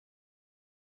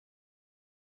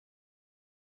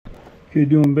Okay,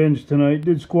 doing bench tonight.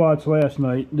 Did squats last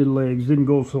night. Did legs. Didn't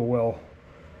go so well.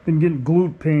 Been getting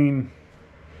glute pain.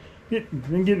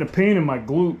 Been getting a pain in my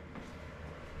glute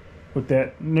with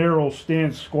that narrow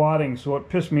stance squatting, so it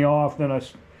pissed me off. Then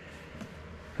it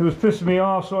was pissing me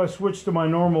off, so I switched to my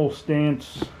normal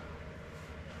stance,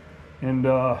 and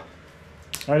I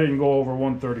didn't go over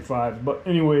 135. But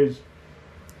anyways,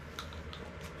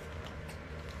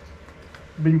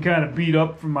 been kind of beat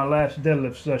up from my last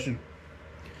deadlift session.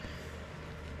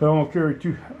 But I won't carry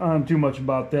too much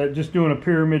about that. Just doing a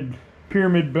pyramid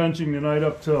benching tonight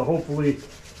up to hopefully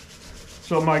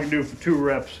something I can do for 2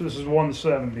 reps. This is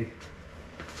 170.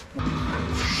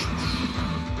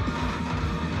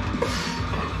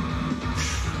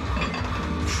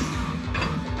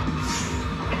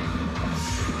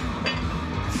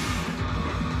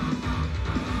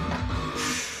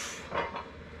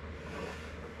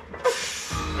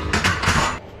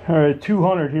 All right,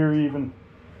 200 here even.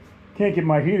 Can't get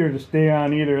my heater to stay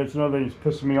on either. That's another thing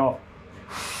that's pissing me off.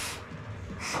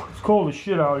 It's cold as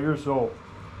shit out here, so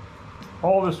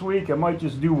all this week I might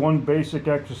just do one basic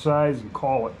exercise and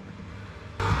call it.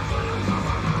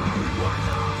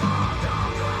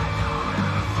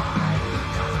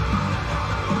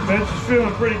 Bench is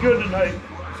feeling pretty good tonight.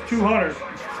 It's 200.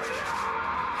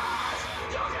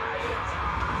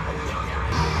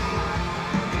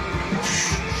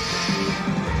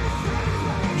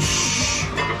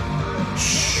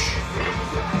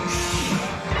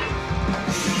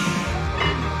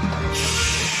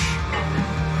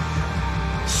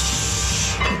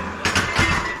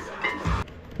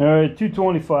 All right,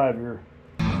 225 here.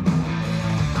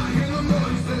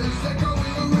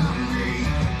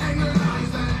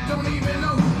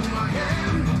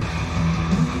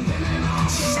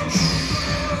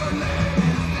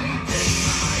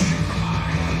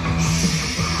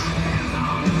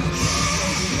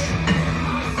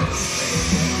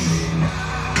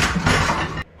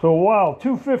 So wow,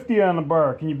 250 on the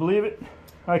bar. Can you believe it?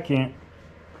 I can't.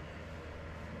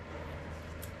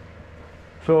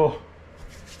 So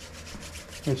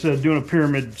like I said, doing a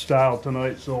pyramid style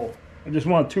tonight, so I just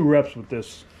want 2 reps with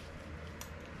this.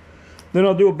 Then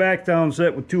I'll do a back down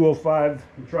set with 205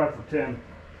 and try for 10.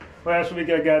 Last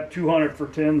week I got 200 for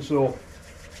 10, so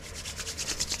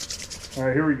all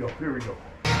right, here we go.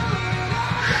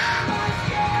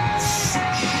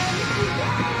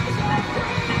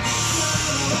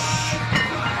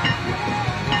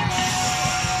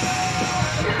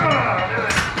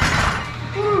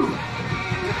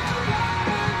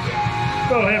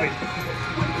 So heavy.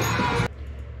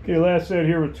 Okay, last set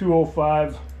here with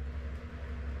 205.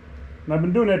 And I've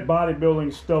been doing that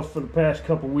bodybuilding stuff for the past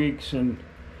couple weeks and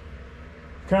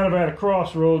kind of at a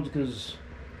crossroads because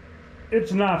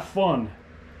it's not fun.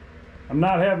 I'm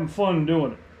not having fun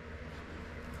doing it.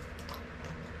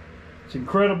 It's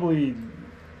incredibly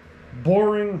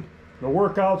boring. The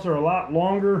workouts are a lot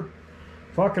longer.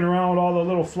 Fucking around with all the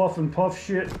little fluff and puff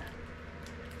shit.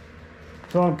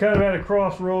 So I'm kind of at a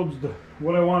crossroads to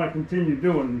what I want to continue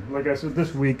doing. Like I said,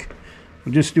 this week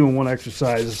I'm just doing one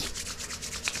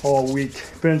exercise all week.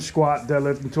 Bench, squat,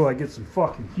 deadlift until I get some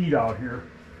fucking heat out here.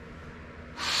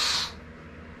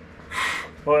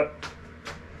 But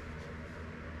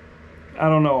I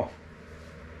don't know.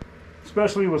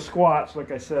 Especially with squats,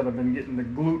 like I said, I've been getting the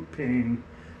glute pain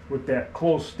with that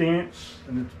close stance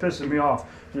and it's pissing me off.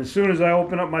 And as soon as I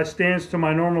open up my stance to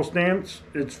my normal stance,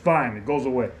 it's fine. It goes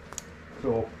away.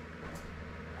 So,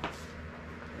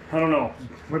 I don't know.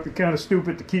 It might be kind of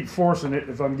stupid to keep forcing it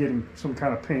if I'm getting some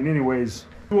kind of pain. Anyways,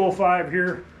 205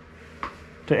 here.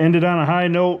 To end it on a high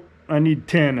note, I need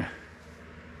 10.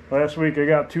 Last week I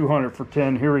got 200 for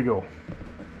 10. Here we go.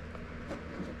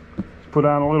 Let's put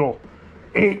on a little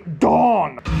 8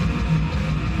 dawn.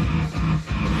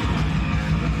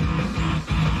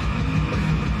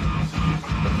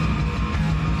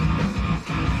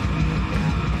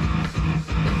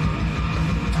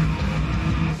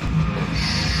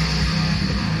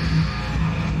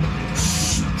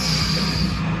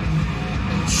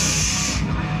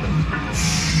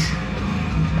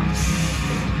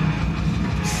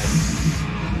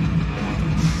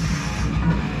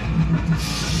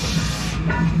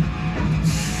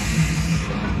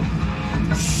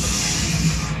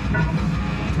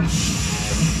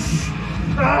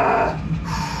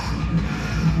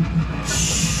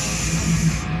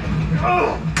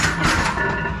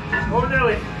 Oh,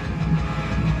 Nelly.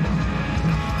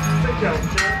 Big job,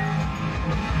 sir.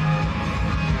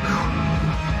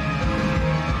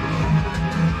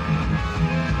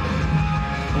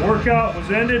 The workout was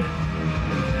ended on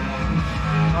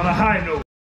a high note.